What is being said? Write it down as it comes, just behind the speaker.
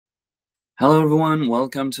Hello everyone,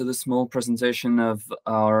 welcome to the small presentation of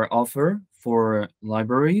our offer for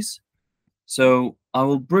libraries. So I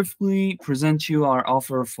will briefly present you our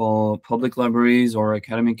offer for public libraries or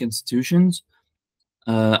academic institutions,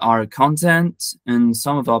 our content and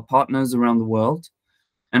some of our partners around the world,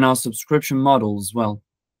 and our subscription model as well.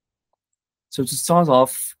 So to start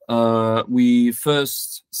off, we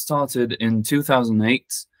first started in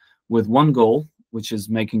 2008 with one goal, which is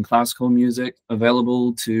making classical music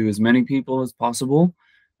available to as many people as possible.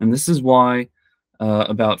 And this is why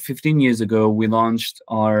about 15 years ago, we launched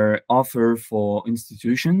our offer for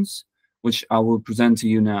institutions, which I will present to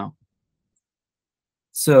you now.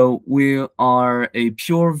 So we are a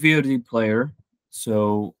pure VOD player.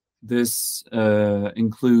 So this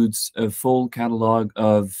includes a full catalog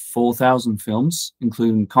of 4,000 films,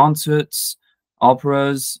 including concerts,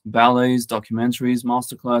 operas, ballets, documentaries,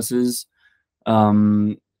 masterclasses,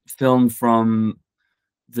 film from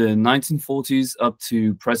the 1940s up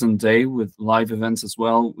to present day with live events as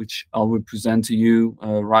well, which I will present to you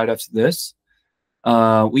right after this.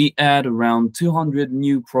 We add around 200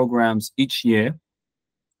 new programs each year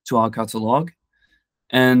to our catalog.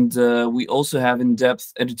 And we also have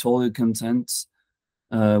in-depth editorial content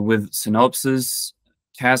with synopsis,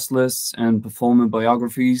 cast lists, and performer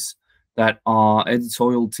biographies that our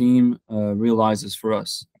editorial team realizes for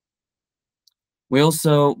us. We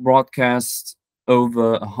also broadcast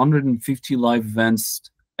over 150 live events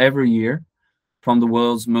every year from the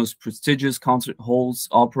world's most prestigious concert halls,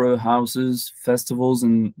 opera houses, festivals,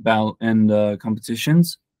 and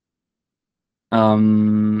competitions.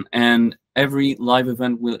 And every live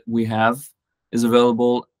event we have is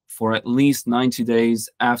available for at least 90 days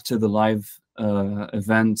after the live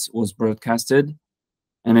event was broadcasted.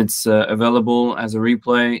 And it's available as a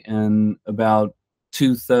replay, and about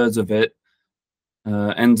 2/3 of it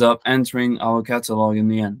ends up entering our catalog in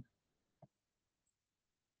the end.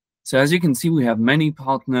 So as you can see, we have many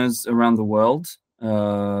partners around the world,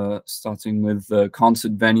 starting with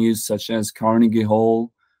concert venues such as Carnegie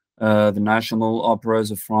Hall, the National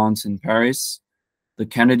Operas of France in Paris, the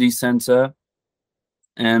Kennedy Center,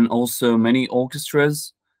 and also many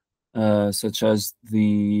orchestras, such as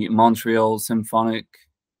the Montreal Symphonic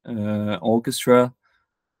Orchestra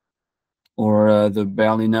or the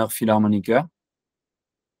Berliner Philharmoniker.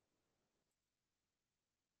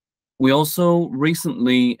 We also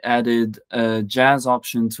recently added a jazz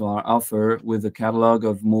option to our offer with a catalog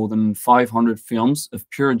of more than 500 films of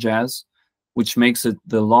pure jazz, which makes it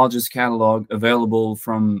the largest catalog available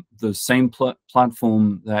from the same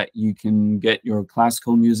platform that you can get your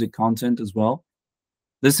classical music content as well.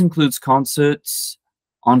 This includes concerts,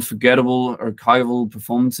 unforgettable archival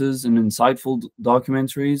performances, and insightful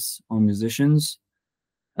documentaries on musicians,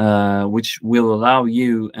 which will allow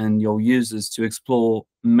you and your users to explore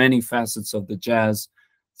many facets of the jazz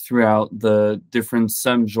throughout the different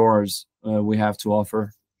subgenres we have to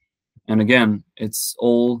offer. And again, it's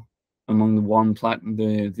all among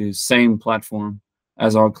the same platform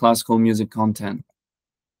as our classical music content.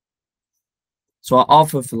 So our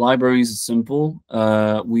offer for libraries is simple.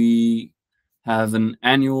 We have an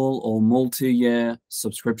annual or multi-year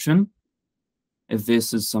subscription, if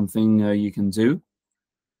this is something you can do.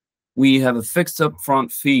 We have a fixed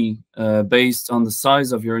upfront fee based on the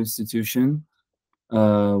size of your institution,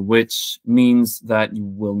 which means that you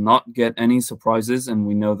will not get any surprises, and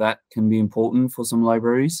we know that can be important for some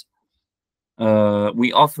libraries.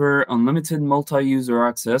 We offer unlimited multi-user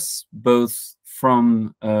access, both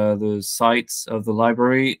from the sites of the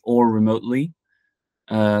library or remotely,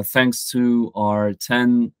 thanks to our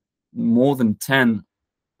more than 10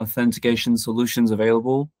 authentication solutions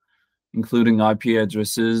available, including IP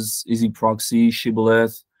addresses, Easy Proxy,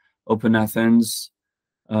 Shibboleth, Open Athens,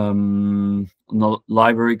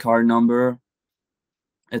 library card number,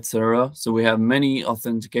 etc. So we have many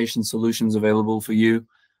authentication solutions available for you,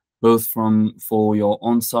 both for your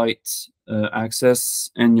on-site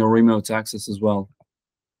access and your remote access as well.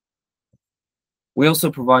 We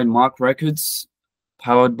also provide MARC records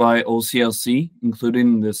powered by OCLC,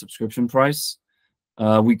 including the subscription price.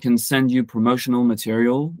 We can send you promotional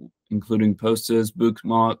material, including posters,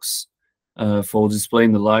 bookmarks, for display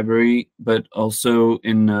in the library, but also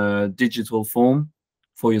in digital form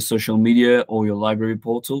for your social media or your library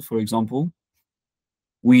portal, for example.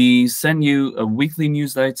 We send you a weekly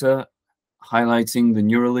newsletter highlighting the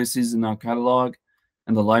new releases in our catalog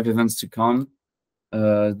and the live events to come.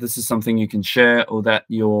 This is something you can share or that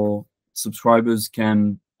your subscribers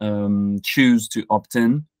can choose to opt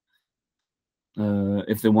in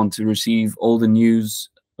if they want to receive all the news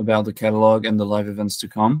about the catalog and the live events to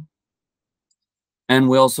come. And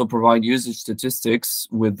we also provide usage statistics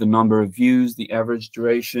with the number of views, the average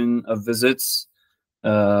duration of visits,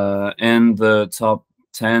 and the top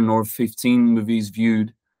 10 or 15 movies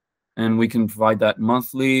viewed. And we can provide that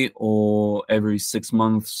monthly or every 6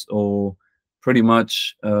 months, or pretty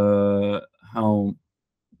much how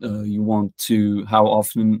how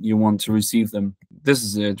often you want to receive them. This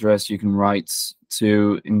is the address you can write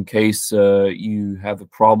to in case you have a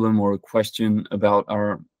problem or a question about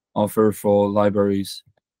our offer for libraries.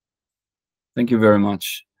 Thank you very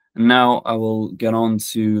much. And now I will get on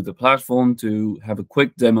to the platform to have a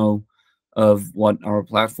quick demo of what our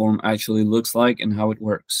platform actually looks like and how it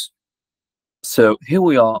works. So here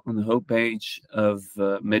we are on the homepage of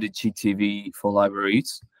Medici TV for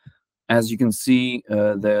libraries. As you can see,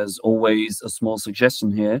 there's always a small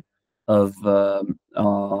suggestion here of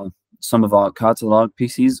some of our catalog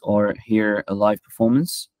pieces, or here a live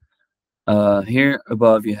performance. Here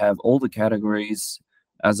above you have all the categories,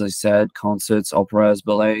 as I said, concerts, operas,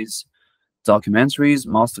 ballets, documentaries,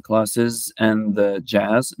 masterclasses, and the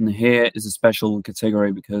jazz. And here is a special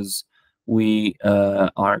category because we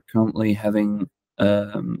are currently having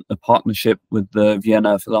a partnership with the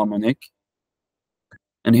Vienna Philharmonic.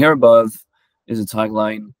 And here above is a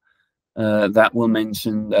tagline that will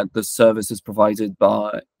mention that the service is provided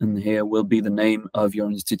by, and here will be the name of your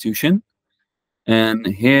institution. And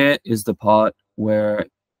here is the part where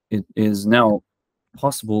it is now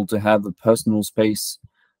possible to have a personal space,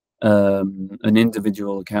 an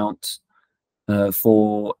individual account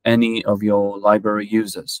for any of your library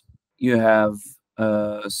users. You have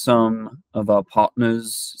some of our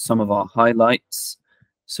partners, some of our highlights.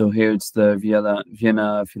 So here it's the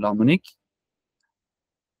Vienna Philharmonic.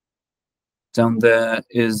 Down there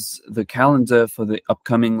is the calendar for the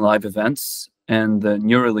upcoming live events and the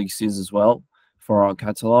new releases as well for our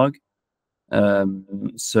catalog.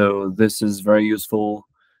 So this is very useful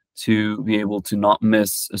to be able to not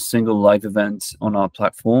miss a single live event on our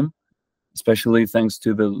platform, especially thanks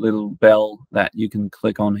to the little bell that you can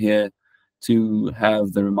click on here to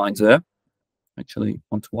have the reminder. Actually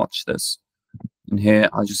want to watch this. And here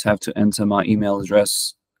I just have to enter my email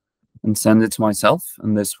address and send it to myself,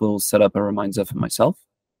 and this will set up a reminder for myself.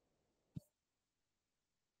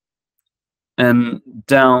 And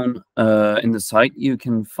down in the site, you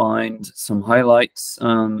can find some highlights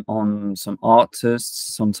on some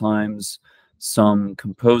artists, sometimes some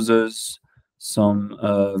composers, some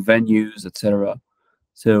venues, etc.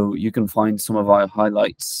 So you can find some of our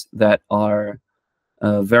highlights that are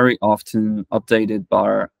very often updated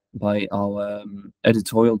by our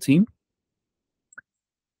editorial team.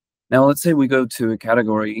 Now, let's say we go to a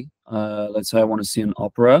category. Let's say I want to see an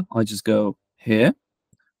opera. I just go here.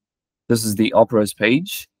 This is the operas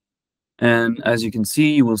page. And as you can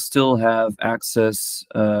see, you will still have access,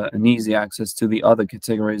 an easy access to the other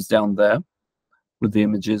categories down there with the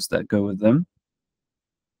images that go with them.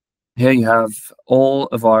 Here you have all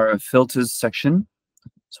of our filters section.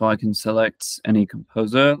 So I can select any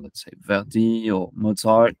composer, let's say Verdi or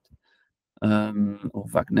Mozart or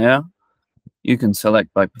Wagner. You can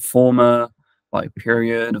select by performer, by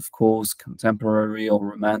period, of course, contemporary or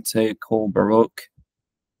romantic or Baroque.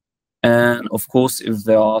 And of course, if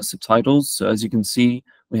there are subtitles, so as you can see,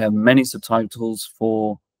 we have many subtitles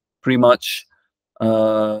for pretty much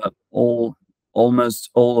almost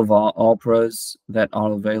all of our operas that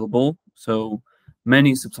are available. So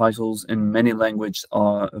many subtitles in many languages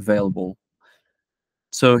are available.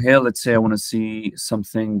 So here, let's say I want to see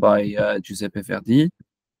something by Giuseppe Verdi.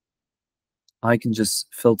 I can just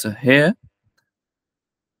filter here.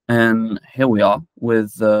 And here we are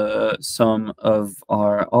with some of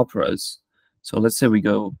our operas. So let's say we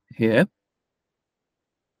go here.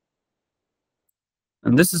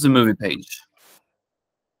 And this is a movie page.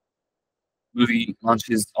 Movie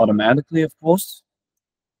launches automatically, of course.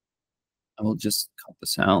 I will just cut the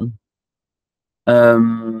sound.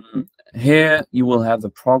 Here you will have the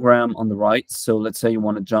program on the right. So let's say you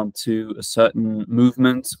want to jump to a certain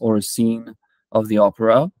movement or a scene of the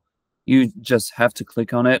opera. You just have to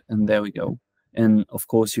click on it, and there we go. And of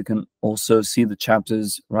course, you can also see the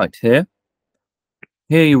chapters right here.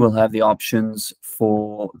 Here you will have the options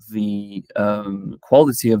for the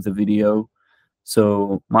quality of the video.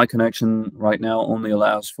 So my connection right now only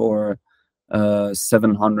allows for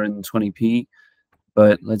 720p,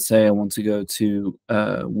 but let's say I want to go to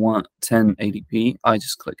 1080p. I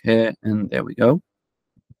just click here, and there we go.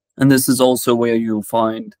 And this is also where you'll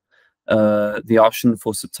find the option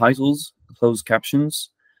for subtitles, closed captions,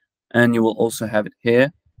 and you will also have it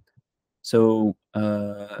here. So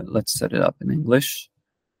let's set it up in English.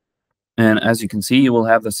 And as you can see, you will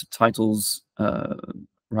have the subtitles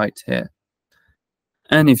right here.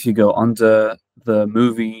 And if you go under, the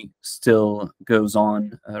movie still goes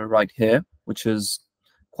on right here, which is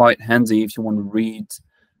quite handy if you want to read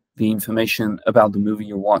the information about the movie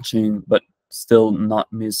you're watching, but still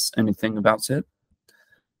not miss anything about it.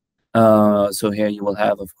 So here you will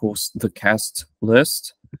have, of course, the cast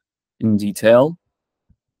list in detail,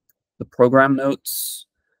 the program notes,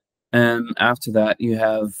 and after that you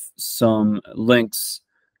have some links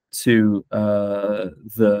to the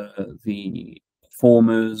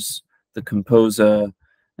performers, the composer,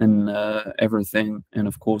 and everything, and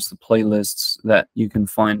of course the playlists that you can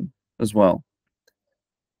find as well.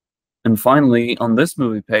 And finally, on this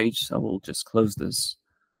movie page, I will just close this.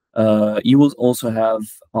 You will also have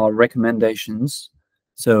our recommendations.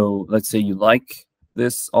 So let's say you like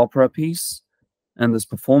this opera piece and this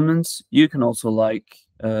performance, you can also like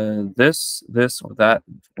this, or that.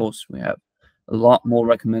 Of course, we have a lot more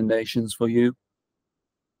recommendations for you.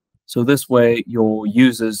 So this way, your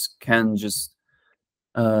users can just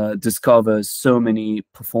discover so many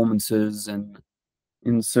performances and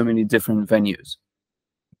in so many different venues.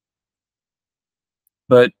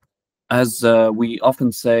 But as we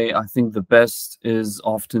often say, I think the best is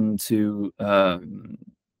often to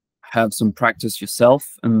have some practice yourself.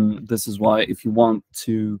 And this is why, if you want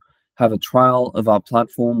to have a trial of our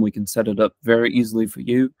platform, we can set it up very easily for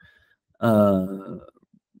you.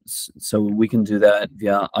 So we can do that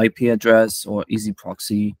via IP address or easy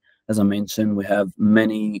proxy. As I mentioned, we have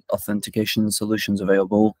many authentication solutions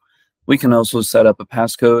available. We can also set up a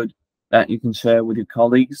passcode that you can share with your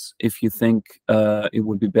colleagues if you think it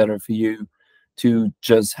would be better for you to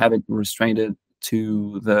just have it restrained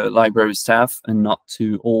to the library staff and not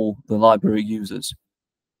to all the library users.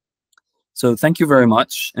 So thank you very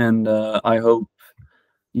much, and I hope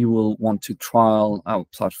you will want to trial our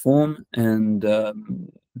platform, and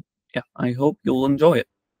yeah, I hope you'll enjoy it.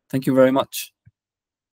 Thank you very much.